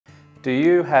Do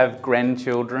you have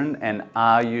grandchildren and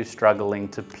are you struggling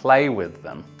to play with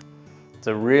them? It's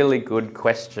a really good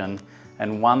question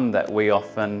and one that we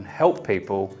often help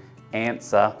people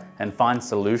answer and find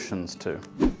solutions to.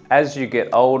 As you get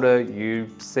older, you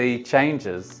see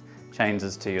changes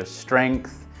to your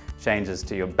strength, changes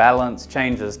to your balance,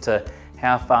 changes to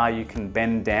how far you can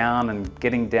bend down and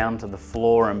getting down to the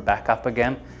floor and back up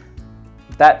again.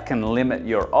 That can limit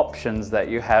your options that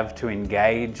you have to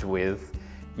engage with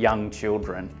young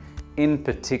children, in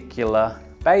particular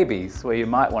babies, where you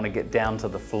might want to get down to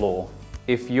the floor.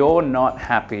 If you're not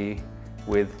happy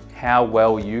with how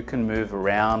well you can move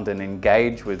around and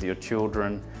engage with your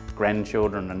children,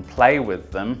 grandchildren, and play with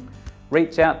them,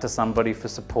 reach out to somebody for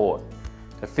support.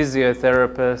 A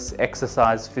physiotherapist,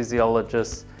 exercise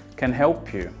physiologist can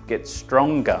help you get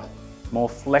stronger, more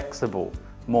flexible,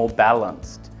 more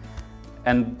balanced.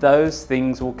 And those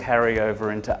things will carry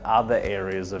over into other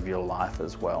areas of your life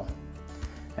as well.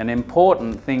 An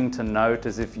important thing to note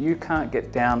is if you can't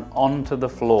get down onto the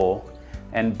floor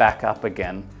and back up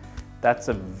again, that's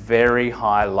a very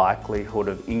high likelihood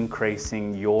of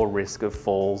increasing your risk of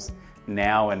falls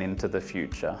now and into the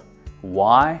future.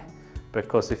 Why?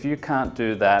 Because if you can't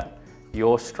do that,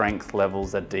 your strength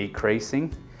levels are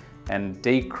decreasing, and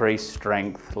decreased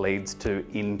strength leads to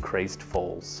increased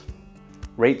falls.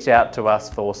 Reach out to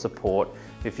us for support.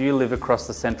 If you live across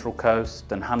the Central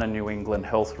Coast and Hunter New England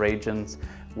health regions,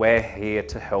 we're here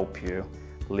to help you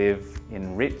live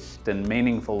enriched and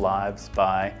meaningful lives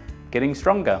by getting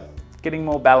stronger, getting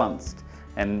more balanced,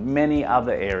 and many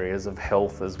other areas of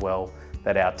health as well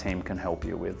that our team can help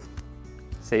you with.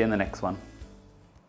 See you in the next one.